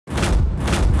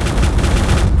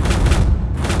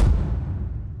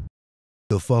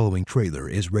The following trailer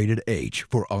is rated H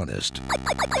for honest.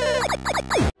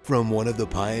 From one of the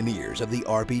pioneers of the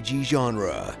RPG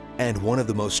genre and one of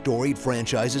the most storied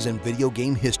franchises in video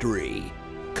game history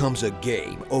comes a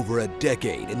game over a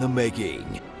decade in the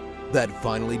making that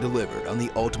finally delivered on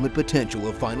the ultimate potential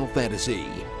of Final Fantasy.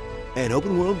 An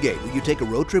open-world game where you take a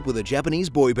road trip with a Japanese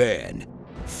boy band.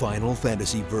 Final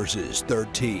Fantasy Versus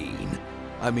 15.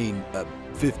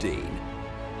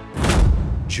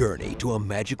 Journey to a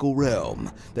magical realm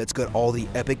that's got all the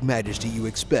epic majesty you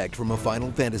expect from a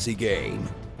Final Fantasy game,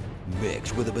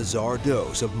 mixed with a bizarre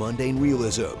dose of mundane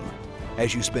realism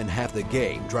as you spend half the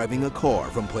game driving a car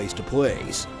from place to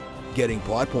place, getting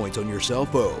plot points on your cell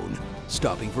phone,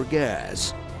 stopping for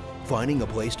gas, finding a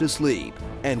place to sleep,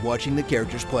 and watching the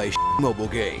characters play mobile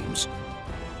games,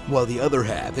 while the other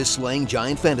half is slaying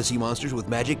giant fantasy monsters with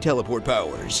magic teleport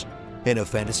powers in a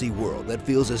fantasy world that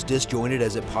feels as disjointed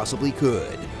as it possibly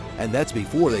could. And that's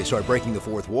before they start breaking the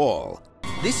fourth wall.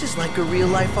 This is like a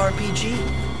real-life RPG.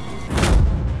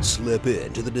 Slip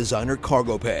into the designer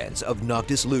cargo pants of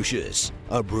Noctis Lucius,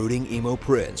 a brooding emo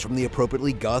prince from the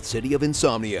appropriately goth city of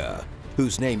Insomnia,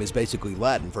 whose name is basically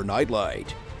Latin for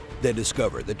nightlight. Then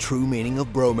discover the true meaning of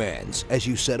bromance as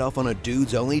you set off on a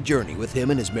dudes-only journey with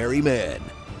him and his merry men.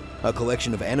 A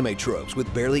collection of anime tropes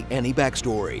with barely any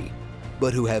backstory,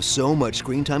 but who have so much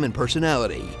screen time and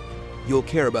personality, you'll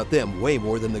care about them way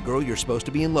more than the girl you're supposed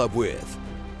to be in love with.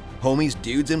 Homies,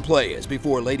 dudes, and players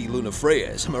before Lady Luna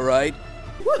Freyas, am I right?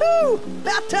 Woohoo!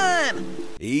 About time!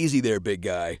 Easy there, big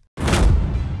guy.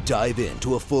 Dive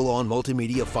into a full-on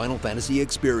multimedia Final Fantasy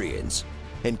experience,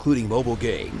 including mobile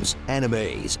games,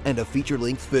 animes, and a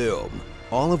feature-length film,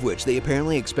 all of which they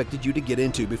apparently expected you to get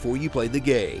into before you played the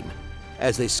game,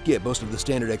 as they skip most of the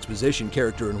standard exposition,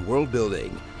 character, and world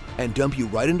building, and dump you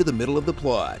right into the middle of the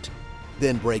plot,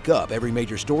 then break up every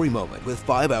major story moment with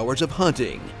 5 hours of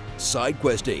hunting, side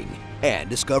questing, and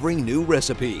discovering new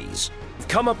recipes.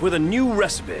 Come up with a new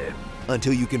recipe.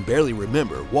 Until you can barely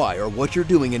remember why or what you're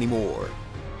doing anymore.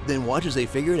 Then watch as they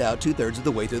figure it out 2/3 of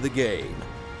the way through the game,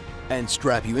 and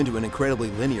strap you into an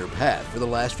incredibly linear path for the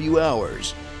last few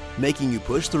hours, making you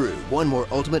push through one more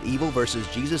Ultimate Evil versus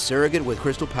Jesus surrogate with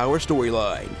crystal power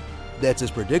storyline that's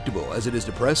as predictable as it is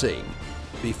depressing,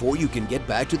 before you can get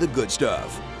back to the good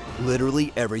stuff,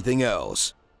 literally everything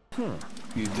else.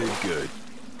 You did good.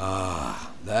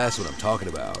 That's what I'm talking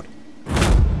about.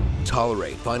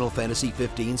 Tolerate Final Fantasy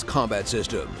XV's combat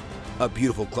system, a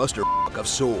beautiful cluster of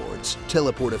swords,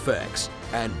 teleport effects,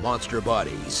 and monster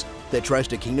bodies that tries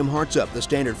to Kingdom Hearts up the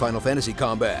standard Final Fantasy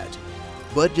combat,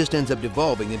 but just ends up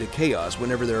devolving into chaos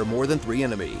whenever there are more than 3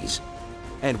 enemies,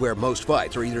 and where most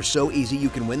fights are either so easy you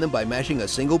can win them by mashing a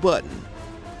single button,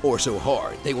 or so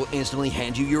hard they will instantly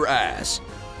hand you your ass,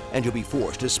 and you'll be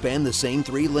forced to spam the same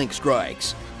 3 link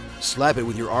strikes, slap it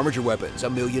with your armature weapons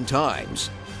 1,000,000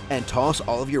 times, and toss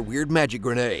all of your weird magic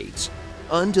grenades,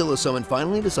 until a summon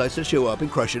finally decides to show up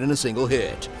and crush it in a single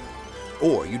hit.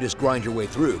 Or you just grind your way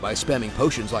through by spamming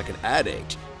potions like an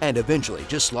addict, and eventually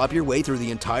just slop your way through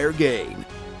the entire game,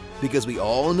 because we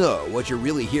all know what you're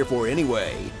really here for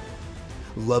anyway.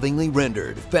 Lovingly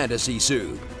rendered fantasy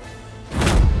soup.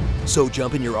 So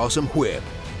jump in your awesome whip,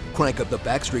 crank up the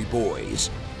Backstreet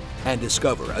Boys, and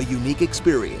discover a unique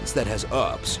experience that has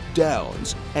ups,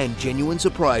 downs, and genuine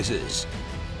surprises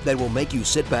that will make you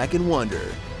sit back and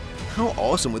wonder, how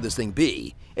awesome would this thing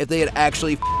be if they had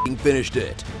actually finished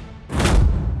it?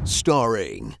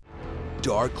 Starring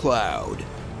Dark Cloud,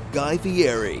 Guy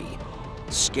Fieri,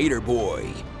 Skater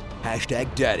Boy,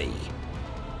 #Daddy,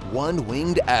 One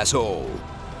Winged Asshole,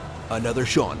 Another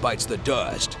Sean Bites the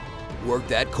Dust, Work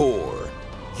That Core,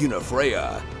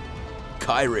 Unifreya,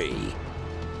 Kyrie,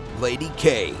 Lady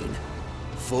Kane,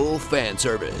 Full Fan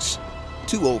Service,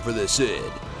 Too Old for This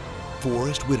Sid,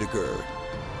 Forrest Whitaker,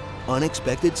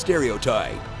 Unexpected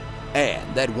Stereotype, and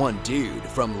that one dude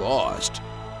from Lost.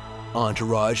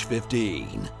 Entourage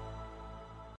 15.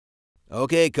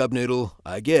 Okay, Cup Noodle,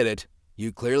 I get it.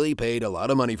 You clearly paid a lot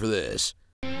of money for this.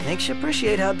 Makes you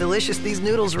appreciate how delicious these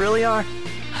noodles really are.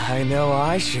 I know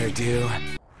I sure do.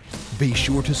 Be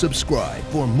sure to subscribe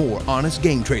for more honest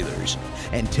game trailers,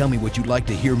 and tell me what you'd like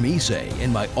to hear me say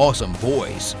in my awesome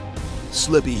voice.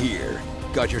 Slippy here.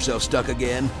 Got yourself stuck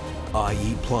again? I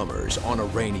eat plumbers on a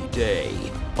rainy day.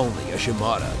 Only a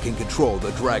Shimada can control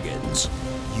the dragons.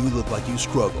 You look like you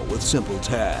struggle with simple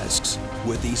tasks.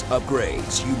 With these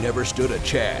upgrades, you never stood a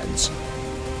chance.